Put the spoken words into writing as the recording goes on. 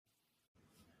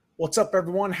What's up,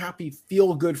 everyone? Happy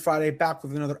Feel Good Friday, back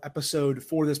with another episode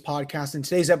for this podcast. In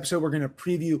today's episode, we're going to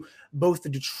preview both the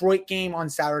Detroit game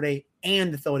on Saturday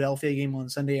and the Philadelphia game on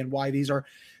Sunday, and why these are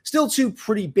still two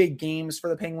pretty big games for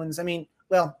the Penguins. I mean,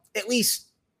 well, at least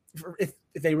if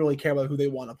they really care about who they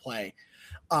want to play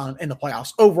in the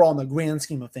playoffs. Overall, in the grand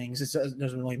scheme of things, it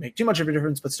doesn't really make too much of a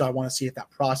difference, but still, I want to see if that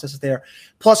process is there.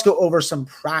 Plus, go over some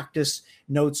practice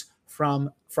notes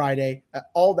from Friday.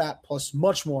 All that plus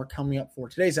much more coming up for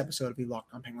today's episode of the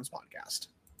Locked On Penguins podcast.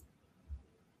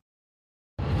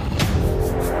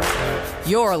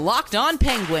 You're Locked On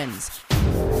Penguins,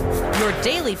 your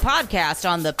daily podcast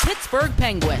on the Pittsburgh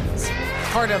Penguins,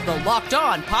 part of the Locked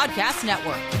On Podcast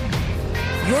Network,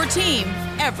 your team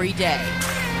every day.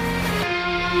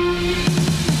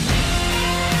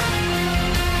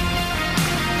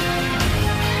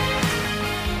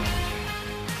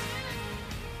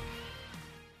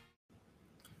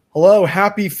 Hello,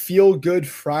 happy Feel Good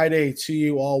Friday to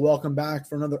you all. Welcome back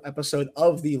for another episode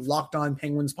of the Locked On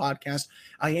Penguins podcast.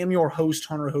 I am your host,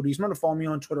 Hunter Hodes. Remember to follow me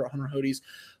on Twitter at Hunter Hodes.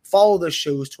 Follow the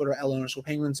show's Twitter at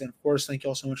 @Penguins. And of course, thank you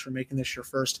all so much for making this your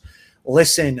first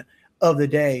listen of the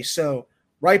day. So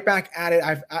right back at it.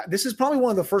 This is probably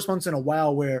one of the first months in a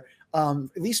while where, at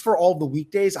least for all the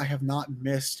weekdays, I have not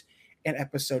missed an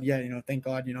episode yet. Thank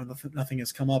God, nothing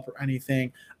has come up or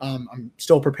anything. I'm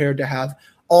still prepared to have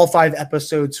all 5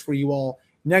 episodes for you all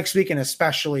next week, and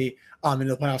especially in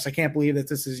the playoffs. I can't believe that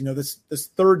this is, this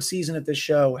third season of this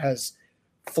show has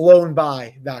flown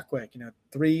by that quick.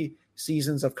 3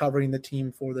 seasons of covering the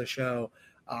team for the show.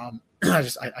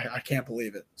 I can't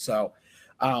believe it. So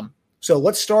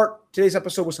let's start today's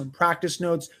episode with some practice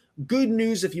notes. Good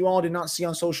news, if you all did not see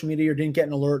on social media or didn't get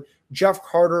an alert, Jeff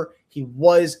Carter, he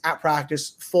was at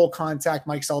practice, full contact.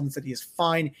 Mike Sullivan said he is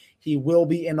fine. He will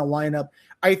be in the lineup.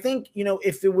 I think,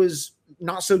 if it was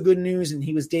not so good news and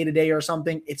he was day-to-day or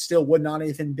something, it still would not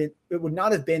have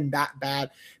been that bad,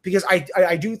 because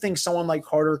I do think someone like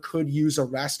Carter could use a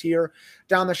rest here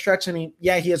down the stretch. I mean,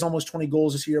 yeah, he has almost 20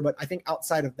 goals this year, but I think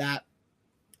outside of that,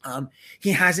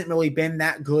 he hasn't really been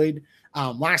that good.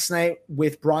 Last night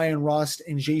with Brian Rust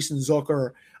and Jason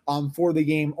Zucker for the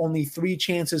game, only 3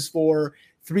 chances for,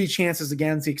 3 chances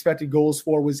against. The expected goals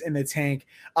for was in the tank.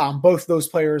 Both those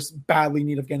players badly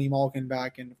need of getting Malkin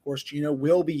back. And of course, Gino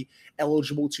will be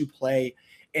eligible to play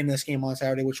in this game on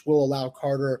Saturday, which will allow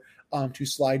Carter to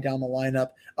slide down the lineup.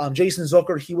 Jason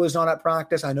Zucker, he was not at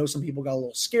practice. I know some people got a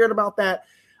little scared about that.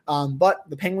 But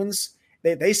the Penguins,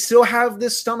 they still have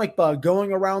this stomach bug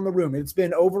going around the room. It's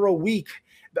been over a week.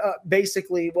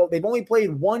 Basically, well, they've only played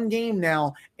 1 game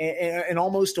now in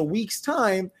almost a week's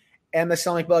time, and the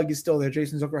stomach bug is still there.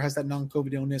 Jason Zucker has that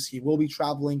non-COVID illness. He will be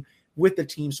traveling with the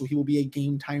team, so he will be a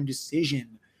game-time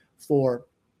decision for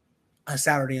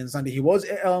Saturday and Sunday. He was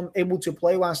able to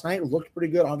play last night. Looked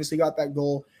pretty good. Obviously got that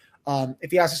goal.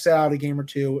 If he has to sit out a game or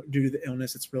 2 due to the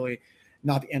illness, it's really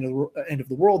not the end of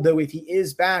the world, though. If he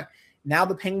is back, now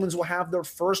the Penguins will have their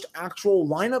first actual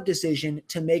lineup decision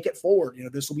to make it forward.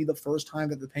 This will be the first time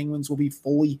that the Penguins will be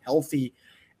fully healthy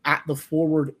at the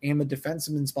forward and the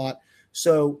defenseman spot.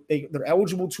 So they're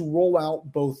eligible to roll out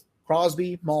both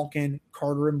Crosby, Malkin,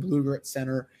 Carter, and Blueger at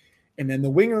center. And then the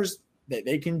wingers,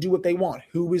 they can do what they want.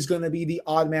 Who is going to be the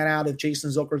odd man out if Jason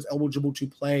Zucker is eligible to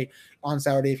play on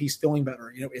Saturday if he's feeling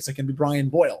better? Is it going to be Brian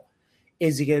Boyle?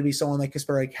 Is he going to be someone like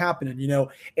Kasperi Kapanen?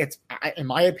 It's, in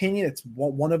my opinion, it's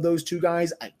one of those 2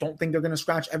 guys. I don't think they're going to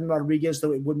scratch Evan Rodriguez,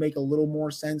 though it would make a little more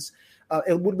sense.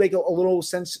 It would make a little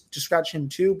sense to scratch him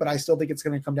too, but I still think it's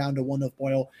going to come down to one of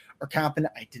Boyle or Kapanen.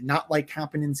 I did not like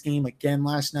Kapanen's game again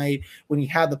last night when he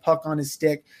had the puck on his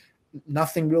stick.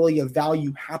 Nothing really of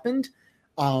value happened.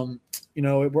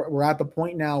 We're at the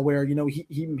point now where,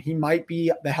 he might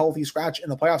be the healthy scratch in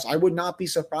the playoffs. I would not be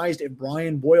surprised if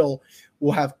Brian Boyle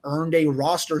will have earned a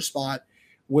roster spot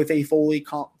with a full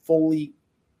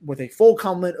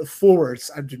complement of forwards.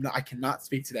 I cannot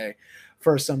speak today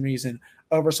for some reason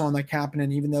over someone like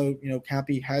Kapanen, even though,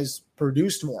 Cappy has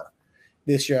produced more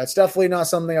this year. That's definitely not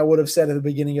something I would have said at the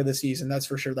beginning of the season. That's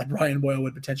for sure, that Brian Boyle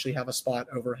would potentially have a spot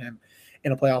over him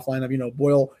in a playoff lineup.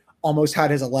 Boyle almost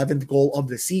had his 11th goal of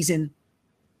the season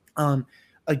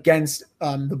against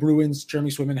the Bruins. Jeremy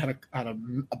Swayman had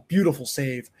a beautiful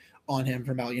save on him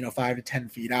from about 5 to 10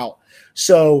 feet out.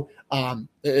 So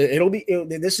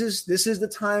this is the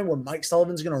time where Mike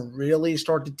Sullivan's going to really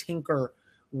start to tinker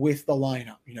with the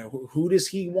lineup. Who does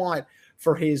he want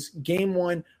for his game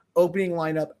 1 opening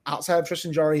lineup outside of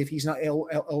Tristan Jarry if he's not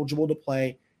eligible to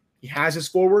play? He has his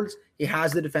forwards. He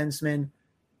has the defensemen.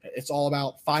 It's all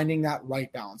about finding that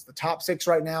right balance. The top 6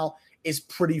 right now is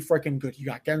pretty freaking good. You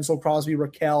got Gensel, Crosby,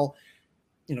 Raquel.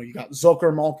 You got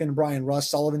Zucker, Malkin, Brian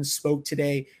Rust. Sullivan spoke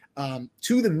today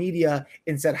to the media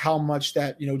and said how much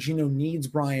that, Gino needs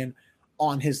Brian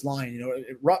on his line.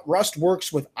 Rust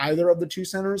works with either of the two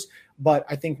centers, but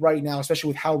I think right now, especially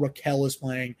with how Raquel is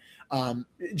playing,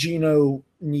 Gino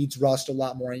needs Rust a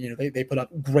lot more. They put up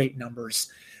great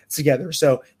numbers together.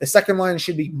 So the second line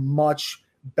should be much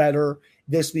better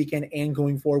this weekend and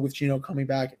going forward with Gino coming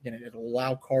back. Again, it'll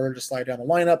allow Carter to slide down the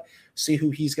lineup, see who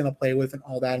he's going to play with and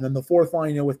all that. And then the fourth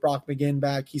line, with Brock McGinn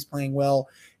back, he's playing well.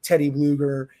 Teddy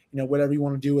Bluger, whatever you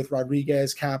want to do with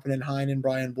Rodriguez, Kapanen, Heinen,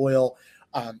 Brian Boyle.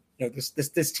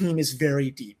 This team is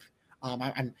very deep.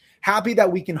 I'm happy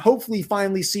that we can hopefully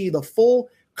finally see the full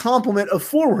complement of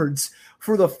forwards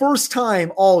for the first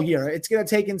time all year. It's going to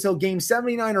take until game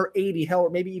 79 or 80, hell, or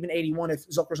maybe even 81 if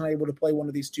Zucker's not able to play one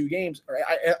of these two games, or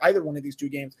either one of these two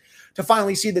games, to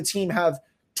finally see the team have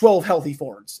 12 healthy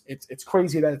forwards. It's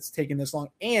crazy that it's taken this long,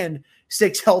 and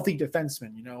 6 healthy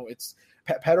defensemen. It's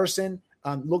Pettersson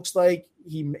looks like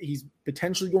he's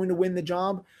potentially going to win the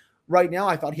job. Right now,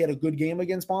 I thought he had a good game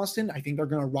against Boston. I think they're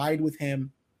going to ride with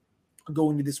him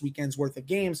going into this weekend's worth of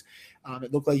games.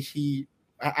 It looked like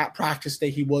at practice day,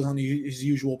 he was on his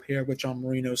usual pair with John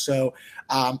Marino. So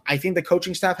I think the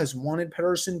coaching staff has wanted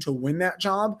Pettersson to win that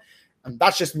job.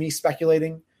 That's just me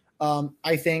speculating.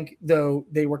 I think, though,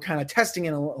 they were kind of testing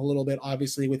it a little bit,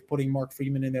 obviously, with putting Mark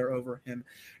Friedman in there over him.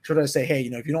 Sort of say, hey,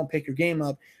 if you don't pick your game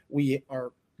up, we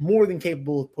are more than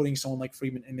capable of putting someone like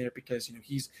Friedman in there because,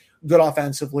 he's good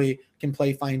offensively, can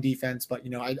play fine defense. But,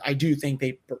 I do think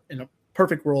they, in a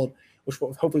perfect world, which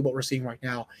hopefully what we're seeing right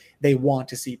now, they want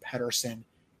to see Pettersson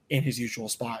in his usual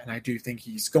spot. And I do think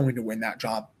he's going to win that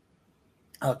job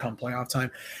come playoff time.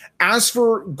 As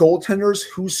for goaltenders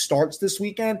who starts this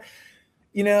weekend,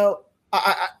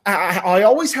 I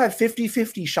always have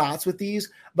 50-50 shots with these,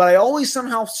 but I always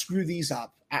somehow screw these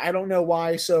up. I don't know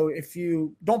why. So if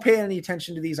you don't pay any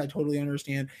attention to these, I totally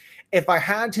understand. If I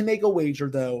had to make a wager,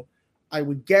 though, I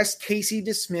would guess Casey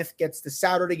DeSmith gets the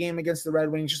Saturday game against the Red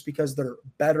Wings just because they're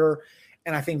better.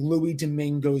 And I think Louis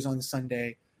Domingue goes on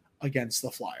Sunday against the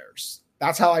Flyers.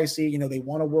 That's how I see, they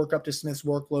want to work up to Smith's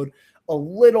workload a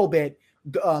little bit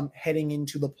heading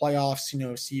into the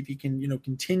playoffs, see if he can,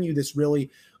 continue this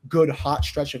really good hot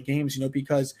stretch of games,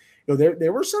 because,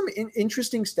 there were some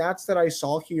interesting stats that I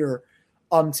saw here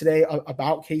today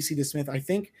about Casey DeSmith. I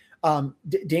think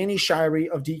Danny Shirey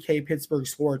of DK Pittsburgh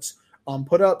Sports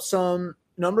put up some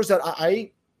numbers that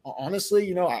I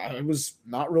honestly, I was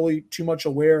not really too much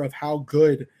aware of how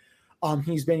good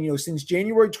he's been. Since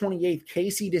January 28th,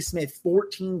 Casey DeSmith,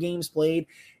 14 games played,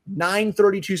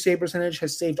 .932 save percentage,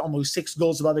 has saved almost 6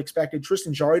 goals above expected.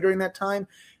 Tristan Jarry during that time,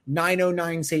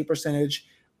 .909 save percentage,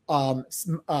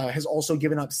 has also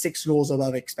given up 6 goals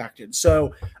above expected.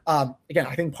 So again,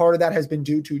 I think part of that has been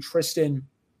due to Tristan,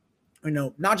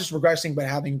 not just regressing, but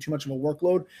having too much of a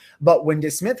workload. But when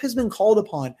DeSmith has been called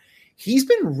upon, he's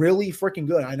been really freaking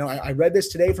good. I know I read this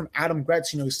today from Adam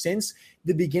Gretz, since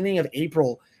the beginning of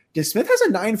April, DeSmith has a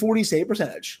 .940 save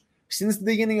percentage. Since the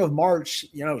beginning of March,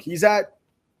 he's at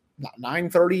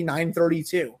 .930,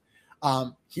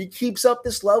 .932. He keeps up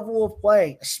this level of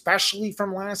play, especially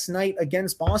from last night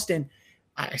against Boston.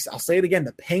 I'll say it again.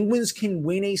 The Penguins can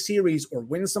win a series or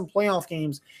win some playoff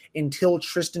games until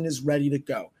Tristan is ready to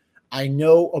go. I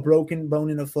know a broken bone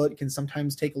in a foot can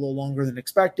sometimes take a little longer than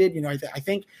expected. I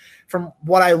think from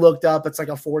what I looked up, it's like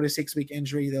a 4 to 6 week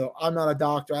injury, though I'm not a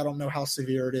doctor. I don't know how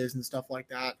severe it is and stuff like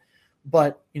that.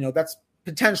 But, that's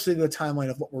potentially the timeline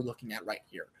of what we're looking at right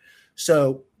here.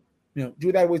 So,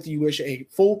 do that with you wish. A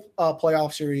full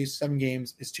playoff series, 7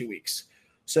 games, is 2 weeks.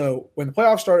 So when the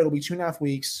playoffs start, it'll be 2.5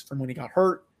 weeks from when he got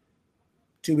hurt,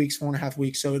 2 weeks, 4.5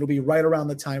 weeks. So it'll be right around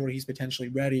the time where he's potentially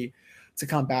ready to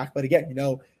come back. But again,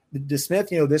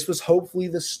 DeSmith, this was hopefully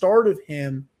the start of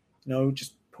him,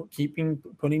 just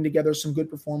putting together some good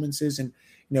performances and,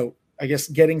 I guess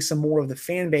getting some more of the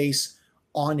fan base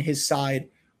on his side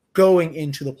going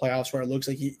into the playoffs where it looks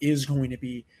like he is going to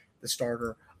be the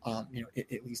starter,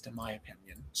 at least in my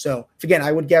opinion. So again,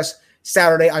 I would guess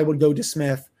Saturday I would go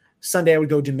DeSmith. Sunday I would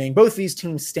go Domingue. Both these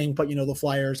teams stink, but the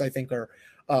Flyers I think are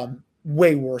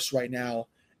way worse right now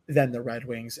than the Red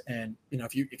Wings. And,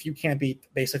 if you can't beat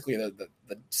basically the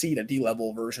C to D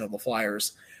level version of the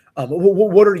Flyers,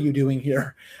 what are you doing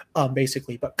here,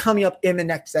 basically? But coming up in the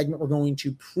next segment, we're going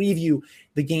to preview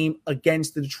the game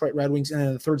against the Detroit Red Wings. And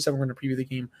then the third segment, we're going to preview the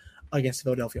game against the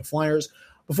Philadelphia Flyers.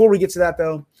 Before we get to that,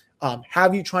 though,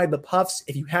 have you tried the Puffs?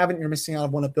 If you haven't, you're missing out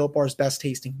on one of Built Bar's best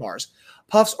tasting bars.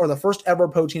 Puffs are the first ever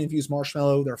protein-infused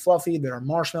marshmallow. They're fluffy, they're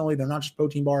marshmallowy, they're not just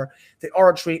protein bar. They are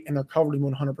a treat, and they're covered in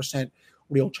 100%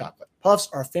 real chocolate. Puffs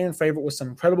are a fan favorite with some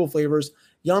incredible flavors: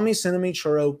 yummy cinnamon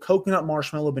churro, coconut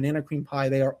marshmallow, banana cream pie.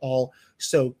 They are all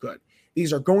so good.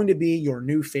 These are going to be your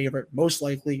new favorite, most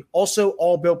likely. Also,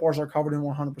 all Built Bars are covered in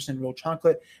 100% real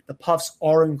chocolate. The puffs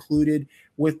are included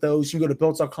with those. You can go to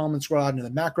Built.com and scroll out into the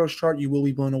macros chart. You will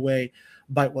be blown away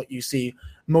by what you see.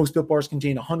 Most Built Bars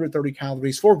contain 130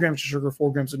 calories, 4 grams of sugar,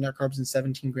 4 grams of net carbs, and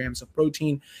 17 grams of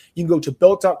protein. You can go to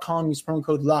Built.com, use promo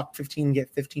code LOCK15 and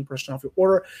get 15% off your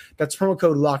order. That's promo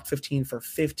code LOCK15 for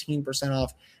 15%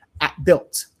 off at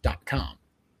Built.com.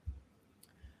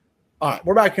 All right,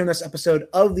 we're back here in this episode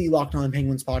of the Locked On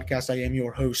Penguins podcast. I am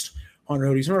your host, Hunter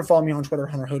Hodes. Remember to follow me on Twitter,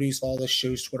 Hunter Hodes. Follow this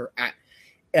show's Twitter at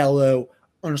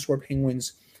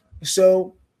LO_Penguins.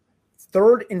 So,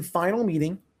 third and final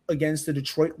meeting against the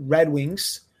Detroit Red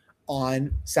Wings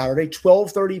on Saturday,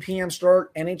 12:30 p.m.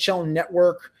 start, NHL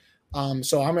Network.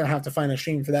 So I'm going to have to find a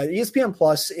stream for that. ESPN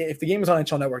Plus, if the game is on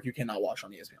NHL Network, you cannot watch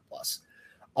on ESPN Plus.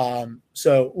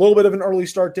 So a little bit of an early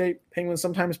start date. Penguins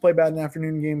sometimes play bad in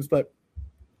afternoon games, but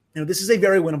this is a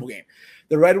very winnable game.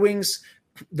 The Red Wings,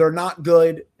 they're not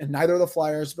good, and neither are the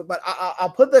Flyers. But I'll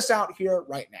put this out here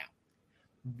right now.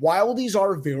 While these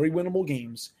are very winnable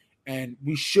games, and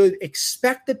we should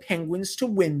expect the Penguins to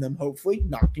win them, hopefully,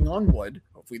 knocking on wood.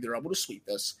 Hopefully they're able to sweep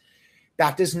this.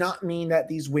 That does not mean that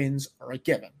these wins are a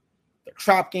given. They're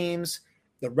trap games.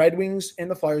 The Red Wings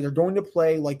and the Flyers are going to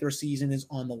play like their season is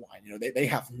on the line. They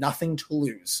have nothing to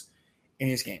lose in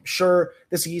these games. Sure,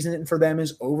 the season for them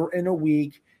is over in a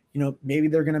week. Maybe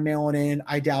they're going to mail it in.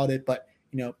 I doubt it, but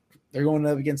they're going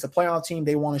up against a playoff team.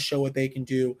 They want to show what they can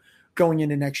do going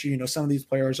into next year. Some of these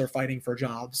players are fighting for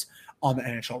jobs on the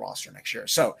NHL roster next year.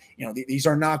 So, these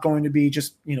are not going to be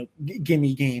just,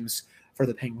 gimme games for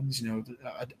the Penguins.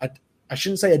 I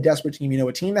shouldn't say a desperate team.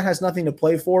 A team that has nothing to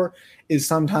play for is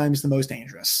sometimes the most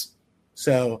dangerous.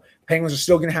 So Penguins are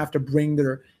still going to have to bring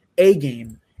their A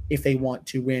game if they want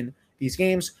to win these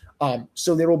games.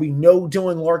 So there will be no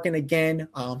Dylan Larkin again.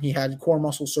 He had core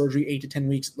muscle surgery, 8 to 10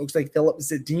 weeks. It looks like Philip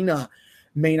Zadina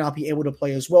may not be able to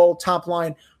play as well. Top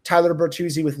line, Tyler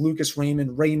Bertuzzi with Lucas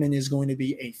Raymond. Raymond is going to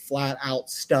be a flat-out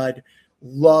stud.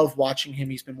 Love watching him.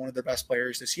 He's been one of their best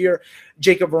players this year.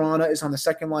 Jacob Vrana is on the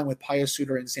second line with Pius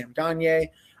Suter and Sam Gagner.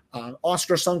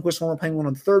 Oscar Sundqvist, former Penguin,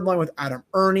 on the third line with Adam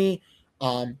Ernie.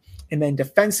 And then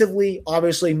defensively,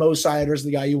 obviously, Mo Seider is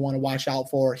the guy you want to watch out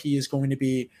for. He is going to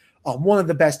be one of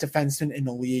the best defensemen in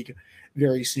the league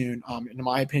very soon. In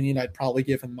my opinion, I'd probably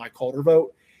give him my Calder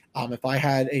vote. If I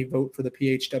had a vote for the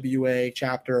PHWA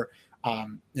chapter,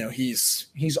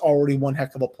 he's already one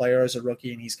heck of a player as a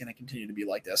rookie, and he's going to continue to be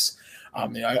like this. I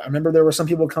remember there were some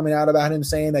people coming out about him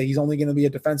saying that he's only going to be a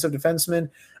defensive defenseman.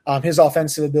 His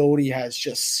offensive ability has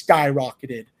just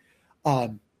skyrocketed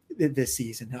this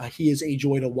season. He is a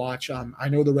joy to watch. I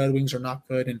know the Red Wings are not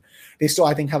good, and they still,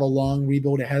 I think, have a long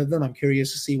rebuild ahead of them. I'm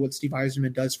curious to see what Steve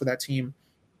Yzerman does for that team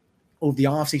over the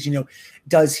offseason.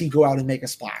 Does he go out and make a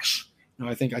splash?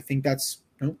 I think that's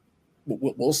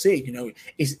we'll see.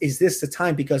 Is this the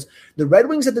time? Because the Red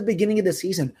Wings at the beginning of the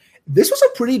season, this was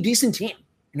a pretty decent team.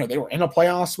 They were in a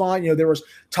playoff spot. There was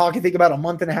talk, I think, about a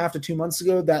month and a half to 2 months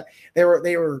ago that they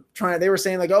were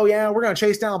saying like, oh yeah, we're going to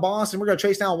chase down Boston, we're going to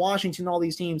chase down Washington, all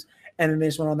these teams, and then they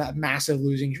just went on that massive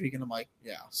losing streak. And I'm like,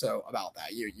 yeah. So about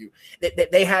that,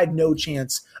 they had no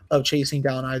chance of chasing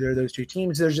down either of those two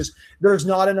teams. There's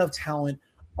not enough talent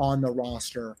on the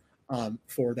roster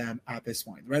for them at this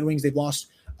point. The Red Wings, they've lost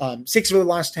 6 of the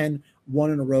last 10,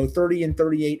 1 in a row, 30 and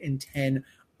 38 and 10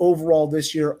 overall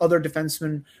this year. Other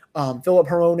defensemen, Philip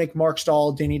Hronek, Mark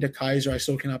Stahl, Danny DeKeyser. I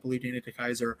still cannot believe Danny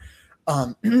DeKeyser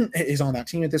is on that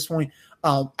team at this point.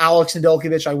 Alex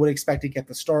Nedeljkovic, I would expect to get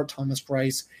the start. Thomas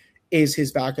Price is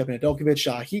his backup. And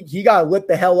Nedeljkovic, he got lit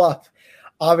the hell up.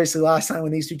 Obviously, last time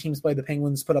when these two teams played, the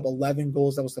Penguins put up 11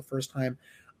 goals. That was the first time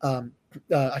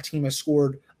a team has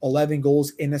scored 11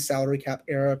 goals in the salary cap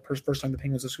era. First time the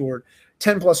Penguins have scored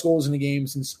 10 plus goals in a game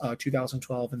since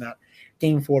 2012 in that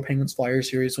Game 4 Penguins Flyers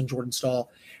series when Jordan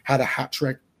Stahl had a hat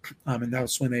trick. And that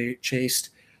was when they chased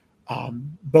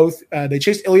they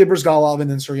chased Ilya Bryzgalov,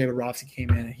 and then Sergei Bobrovsky came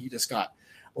in and he just got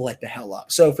lit the hell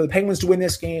up. So for the Penguins to win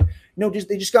this game,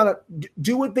 they just got to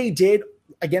do what they did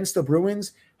against the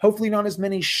Bruins. Hopefully not as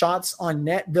many shots on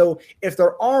net, though if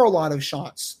there are a lot of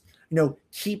shots,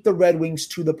 keep the Red Wings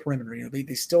to the perimeter.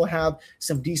 They still have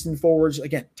some decent forwards.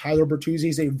 Again, Tyler Bertuzzi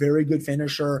is a very good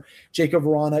finisher. Jacob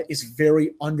Vrana is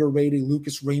very underrated.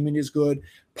 Lucas Raymond is good.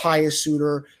 Pius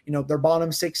Suter, their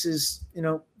bottom 6 is,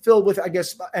 filled with, I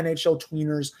guess, NHL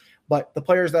tweeners. But the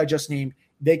players that I just named,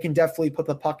 they can definitely put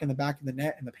the puck in the back of the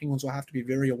net, and the Penguins will have to be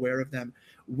very aware of them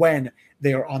when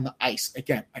they are on the ice.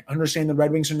 Again, I understand the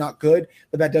Red Wings are not good,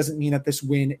 but that doesn't mean that this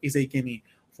win is a gimme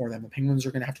for them. The Penguins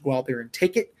are going to have to go out there and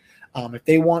take it. If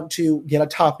they want to get a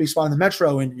top 3 spot in the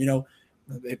Metro and,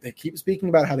 They keep speaking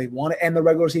about how they want to end the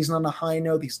regular season on a high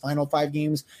note. These final 5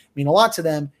 games mean a lot to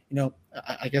them.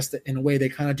 I guess that in a way they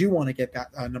kind of do want to get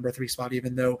that number 3 spot,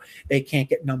 even though they can't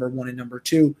get number 1 and number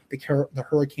 2. The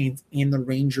Hurricanes and the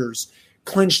Rangers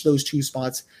clinched those 2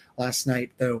 spots last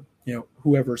night, though.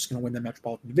 Whoever's going to win the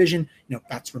Metropolitan Division,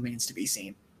 that remains to be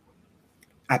seen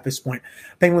at this point.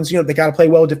 Penguins, they got to play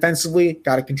well defensively,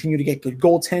 got to continue to get good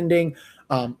goaltending.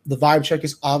 The vibe check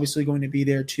is obviously going to be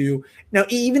there too. Now,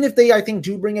 even if they, I think,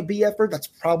 do bring a B effort, that's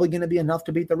probably going to be enough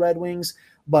to beat the Red Wings.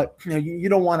 But you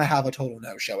don't want to have a total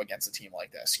no-show against a team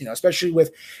like this, especially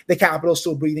with the Capitals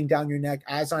still breathing down your neck.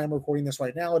 As I am recording this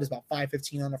right now, it is about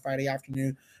 5:15 on a Friday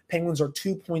afternoon. Penguins are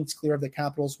 2 points clear of the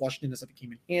Capitals. Washington does have a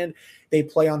game in hand. They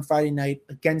play on Friday night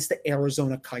against the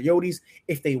Arizona Coyotes.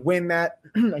 If they win that,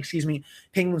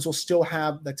 Penguins will still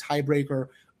have the tiebreaker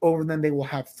over them. They will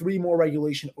have 3 more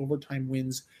regulation overtime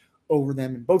wins over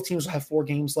them, and both teams will have 4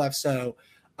 games left. So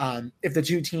if the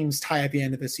 2 teams tie at the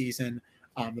end of the season,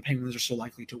 the Penguins are still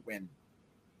likely to win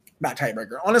that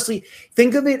tiebreaker. Honestly,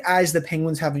 think of it as the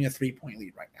Penguins having a 3-point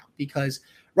lead right now, because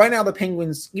right now the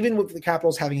Penguins, even with the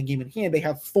Capitals having a game in hand, they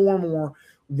have 4 more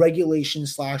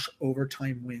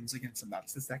regulation/overtime wins against them.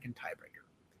 That's the second tiebreaker.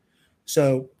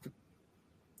 So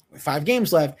with 5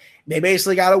 games left, they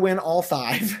basically got to win all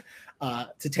 5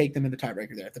 to take them in the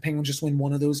tiebreaker there. If the Penguins just win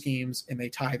one of those games and they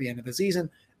tie at the end of the season,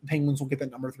 the Penguins will get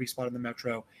that number 3 spot in the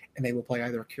Metro, and they will play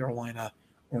either Carolina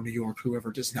or New York,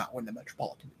 whoever does not win the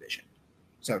Metropolitan Division.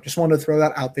 So just wanted to throw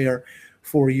that out there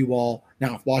for you all.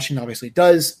 Now, if Washington obviously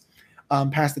does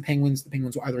pass the Penguins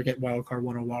will either get wild card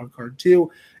 1 or wild card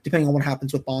 2, depending on what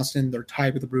happens with Boston. They're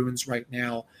tied with the Bruins right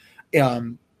now.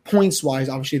 Points-wise,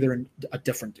 obviously they're in a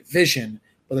different division,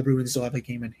 but the Bruins still have a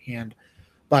game in hand.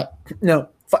 But,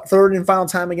 third and final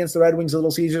time against the Red Wings,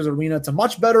 Little Caesars Arena. It's a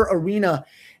much better arena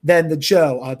than the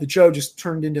Joe. The Joe just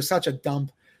turned into such a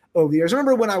dump over the years. I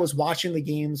remember when I was watching the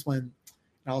games when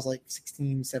I was like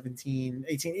 16, 17,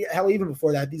 18, hell, even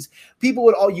before that, these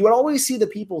people you would always see the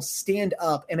people stand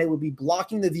up and they would be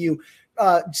blocking the view.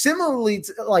 Similarly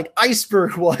to like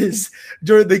Iceberg was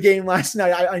during the game last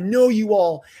night. I know you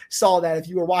all saw that if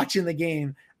you were watching the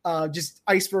game. Just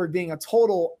Iceberg being a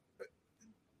total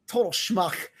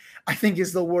schmuck, I think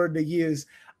is the word to use.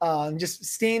 Just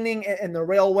standing in the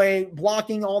railway,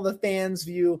 blocking all the fans'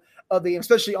 view of the game,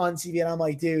 especially on TV. And I'm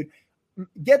like, dude,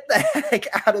 get the heck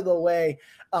out of the way.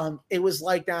 It was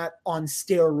like that on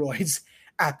steroids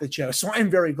at the Joe. So I'm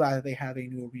very glad that they have a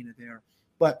new arena there.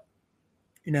 But,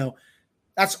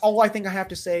 that's all I think I have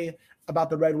to say about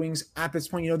the Red Wings at this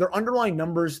point. Their underlying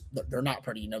numbers, they're not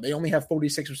pretty. They only have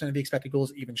 46% of the expected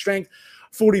goals at even strength,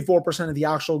 44% of the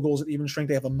actual goals at even strength.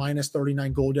 They have a minus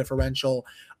 39 goal differential.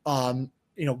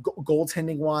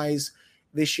 Goaltending wise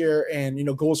this year,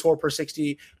 and goals for per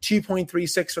 60,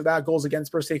 2.36 for that, goals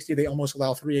against per 60. They almost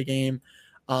allow 3 a game.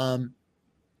 And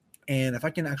if I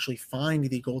can actually find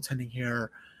the goaltending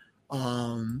here,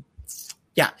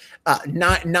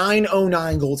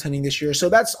 909 goaltending this year. So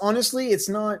that's honestly, it's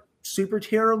not super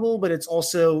terrible, but it's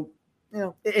also,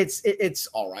 it's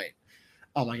all right.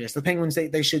 I guess the Penguins,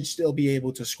 they should still be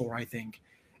able to score, I think,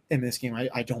 in this game.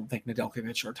 I don't think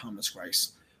Nedeljkovic or Thomas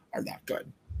Greiss are that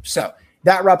good. So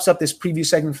that wraps up this preview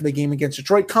segment for the game against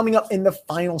Detroit. Coming up in the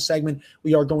final segment,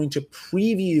 we are going to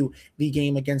preview the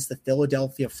game against the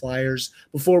Philadelphia Flyers.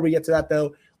 Before we get to that,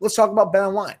 though, let's talk about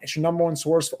BetOnline. It's your number 1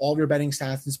 source for all of your betting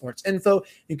stats and sports info.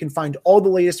 You can find all the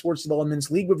latest sports developments,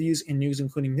 league reviews, and news,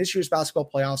 including this year's basketball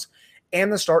playoffs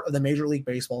and the start of the Major League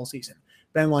Baseball season.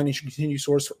 BetOnline is your continued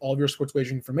source for all of your sports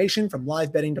wagering information, from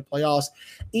live betting to playoffs,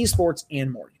 esports, and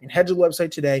more. You can head to the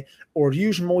website today or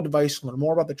use your mobile device to learn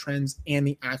more about the trends and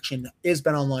the action that is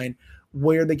BetOnline,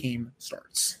 where the game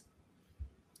starts.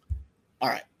 All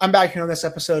right, I'm back here on this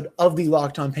episode of the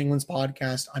Locked On Penguins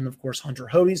podcast. I'm, of course, Hunter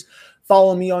Hodes.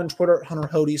 Follow me on Twitter at Hunter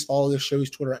Hodes. Follow the show's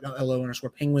Twitter at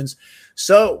LO_Penguins.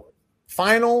 So,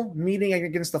 final meeting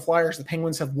against the Flyers. The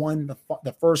Penguins have won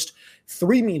the first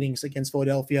 3 meetings against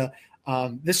Philadelphia.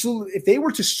 If they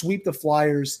were to sweep the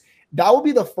Flyers, that would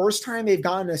be the first time they've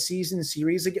gotten a season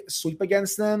series sweep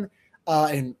against them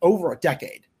in over a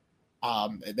decade.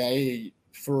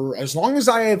 For as long as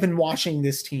I have been watching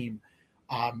this team,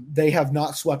 they have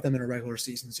not swept them in a regular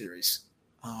season series.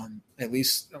 At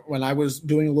least when I was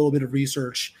doing a little bit of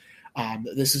research,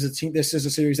 this is a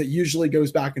series that usually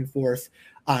goes back and forth.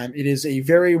 It is a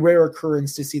very rare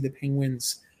occurrence to see the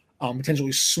Penguins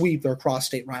potentially sweep their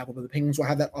cross-state rival, but the Penguins will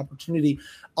have that opportunity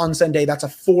on Sunday. That's a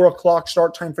 4:00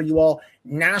 start time for you all.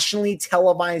 Nationally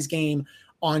televised game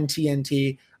on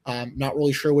TNT. Not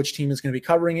really sure which team is going to be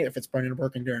covering it, if it's Brendan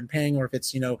Burke and Darren Pang, or if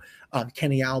it's,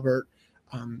 Kenny Albert.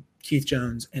 Keith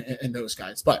Jones and those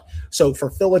guys. But so for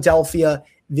Philadelphia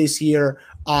this year,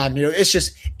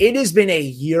 it has been a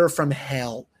year from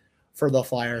hell for the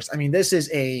Flyers. I mean, this is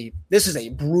a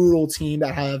brutal team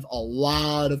that have a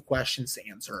lot of questions to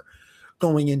answer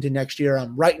going into next year.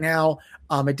 Right now,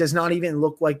 it does not even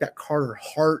look like that Carter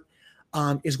Hart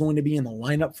is going to be in the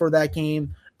lineup for that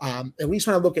game. At least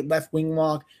when I look at left wing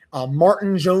lock,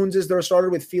 Martin Jones is their starter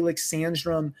with Felix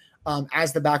Sandstrom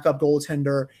as the backup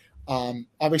goaltender.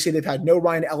 Obviously, they've had no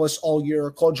Ryan Ellis all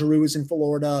year. Claude Giroux is in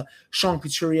Florida. Sean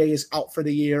Couturier is out for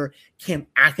the year. Cam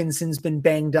Atkinson's been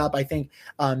banged up. I think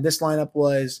this lineup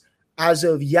was, as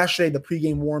of yesterday, the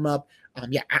pregame warm-up.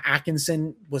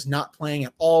 Atkinson was not playing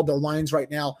at all. Their lines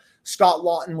right now, Scott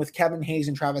Lawton with Kevin Hayes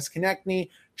and Travis Konechny,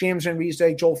 James Van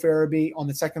Riemsdyk, Joel Farabee on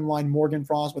the second line, Morgan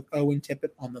Frost with Owen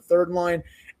Tippett on the third line,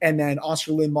 and then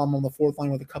Oscar Lindblom on the fourth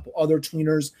line with a couple other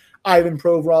tweeners. Ivan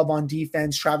Provorov on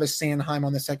defense, Travis Sanheim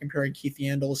on the second pair, and Keith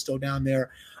Yandel is still down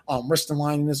there.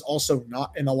 Ristolainen is also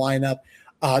not in the lineup.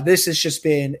 This has just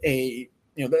been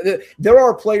there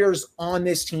are players on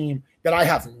this team that I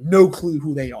have no clue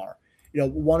who they are.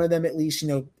 One of them at least,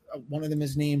 one of them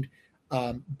is named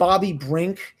Bobby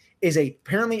Brink, is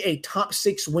apparently a top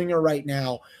 6 winger right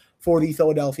now for the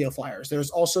Philadelphia Flyers. There's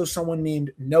also someone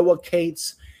named Noah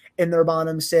Cates in their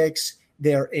bottom 6.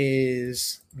 There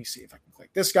is, let me see if I can click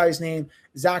this guy's name,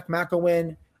 Zach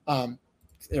McEwen.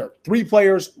 There are 3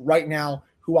 players right now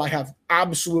who I have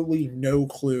absolutely no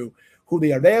clue who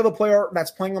they are. They have a player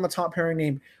that's playing on the top pairing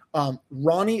named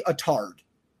Ronnie Attard.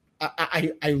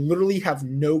 I literally have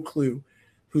no clue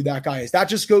who that guy is. That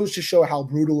just goes to show how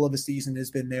brutal of a season has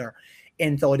been there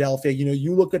in Philadelphia.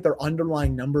 You look at their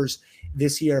underlying numbers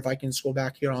this year, if I can scroll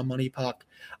back here on Money Puck,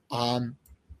 46%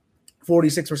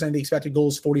 of the expected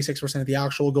goals, 46% of the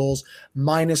actual goals,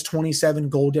 minus 27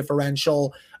 goal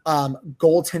differential.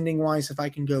 Goaltending wise, if I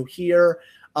can go here,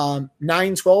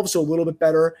 9-12, so a little bit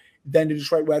better than the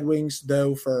Detroit Red Wings,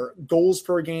 though, for goals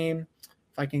per game.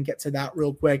 If I can get to that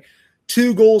real quick,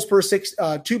 2.43 goals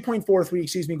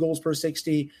per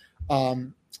 60,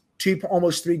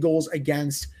 almost 3 goals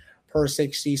against per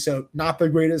 60. So not the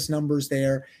greatest numbers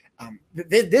there.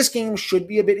 This game should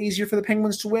be a bit easier for the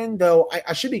Penguins to win, though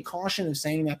I should be cautious of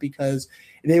saying that because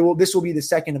this will be the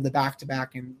second of the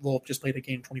back-to-back, and they'll have just played a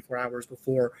game 24 hours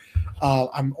before.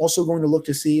 I'm also going to look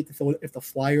to see if the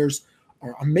Flyers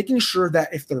are. I'm making sure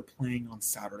that if they're playing on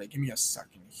Saturday. Give me a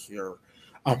second here.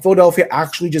 Philadelphia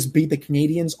actually just beat the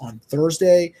Canadiens on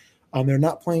Thursday. They're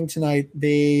not playing tonight.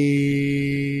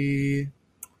 They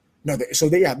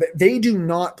do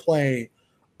not play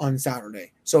on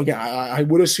Saturday. So again, I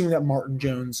would assume that Martin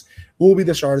Jones will be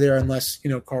the starter there unless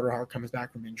Carter Hart comes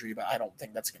back from injury, but I don't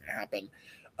think that's going to happen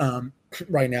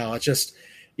right now. It's just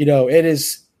it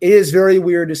is very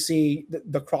weird to see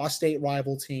the cross-state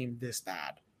rival team this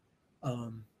bad.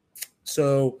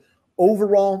 So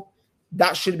overall,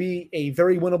 that should be a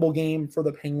very winnable game for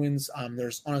the Penguins.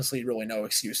 There's honestly really no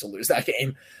excuse to lose that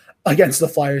game against the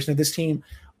Flyers. Now, this team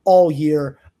all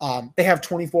year, they have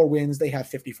 24 wins. They have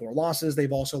 54 losses.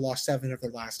 They've also lost 7 of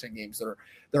their last 10 games.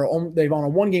 They've on a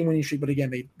 1-game winning streak, but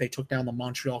again, they took down the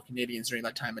Montreal Canadiens during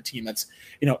that time, a team that's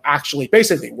actually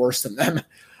basically worse than them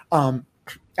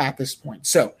at this point.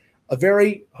 So a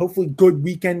very hopefully good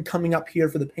weekend coming up here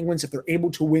for the Penguins. If they're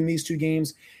able to win these 2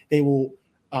 games, they will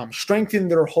strengthen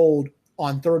their hold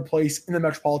on third place in the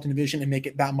Metropolitan Division and make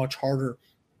it that much harder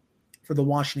for the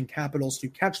Washington Capitals to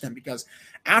catch them, because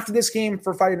after this game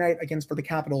for Friday night for the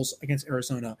Capitals against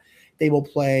Arizona, they will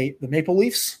play the Maple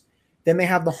Leafs. Then they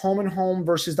have the home and home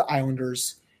versus the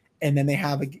Islanders, and then they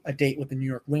have a date with the New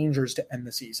York Rangers to end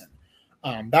the season.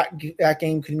 That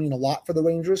game could mean a lot for the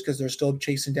Rangers because they're still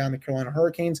chasing down the Carolina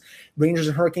Hurricanes. Rangers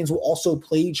and Hurricanes will also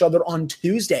play each other on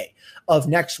Tuesday of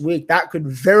next week. That could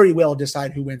very well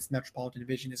decide who wins the Metropolitan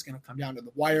Division. It's going to come down to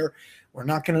the wire. We're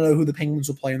not going to know who the Penguins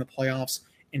will play in the playoffs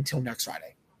until next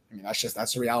Friday. I mean,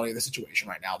 that's the reality of the situation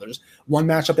right now. There's one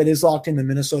matchup that is locked in. The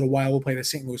Minnesota Wild will play the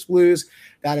St. Louis Blues.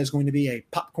 That is going to be a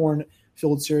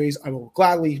popcorn-filled series. I will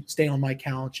gladly stay on my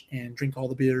couch and drink all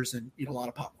the beers and eat a lot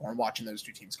of popcorn watching those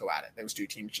 2 teams go at it. Those 2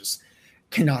 teams just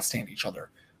cannot stand each other.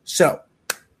 So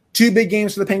 2 big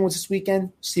games for the Penguins this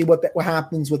weekend. See what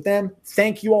happens with them.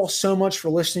 Thank you all so much for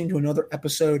listening to another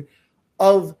episode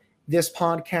of this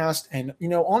podcast. And,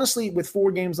 honestly, with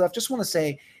 4 games left, just want to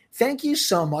say thank you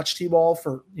so much to you all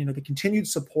for, the continued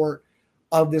support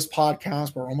of this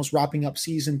podcast. We're almost wrapping up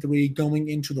season 3, going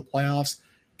into the playoffs.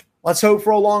 Let's hope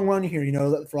for a long run here.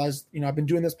 I've been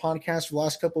doing this podcast for the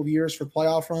last couple of years for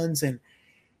playoff runs, and,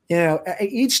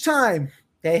 each time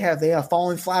they have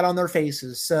fallen flat on their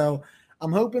faces. So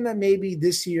I'm hoping that maybe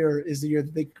this year is the year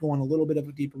that they can go on a little bit of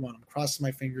a deeper run. I'm crossing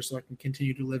my fingers so I can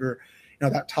continue to deliver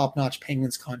that top-notch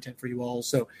Penguins content for you all.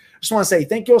 So I just want to say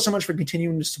thank you all so much for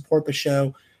continuing to support the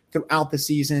show throughout the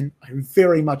season. I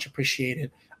very much appreciate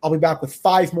it. I'll be back with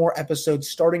 5 more episodes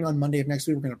starting on Monday of next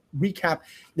week. We're going to recap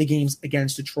the games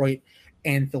against Detroit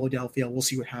and Philadelphia. We'll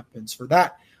see what happens for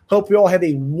that. Hope you all have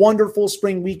a wonderful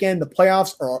spring weekend. The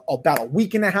playoffs are about a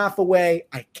week and a half away.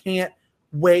 I can't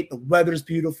wait. The weather's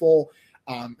beautiful.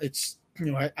 It's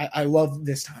I love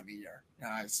this time of year.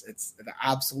 It's the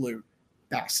absolute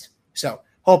best. So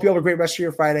hope you have a great rest of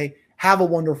your Friday. Have a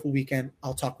wonderful weekend.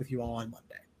 I'll talk with you all on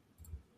Monday.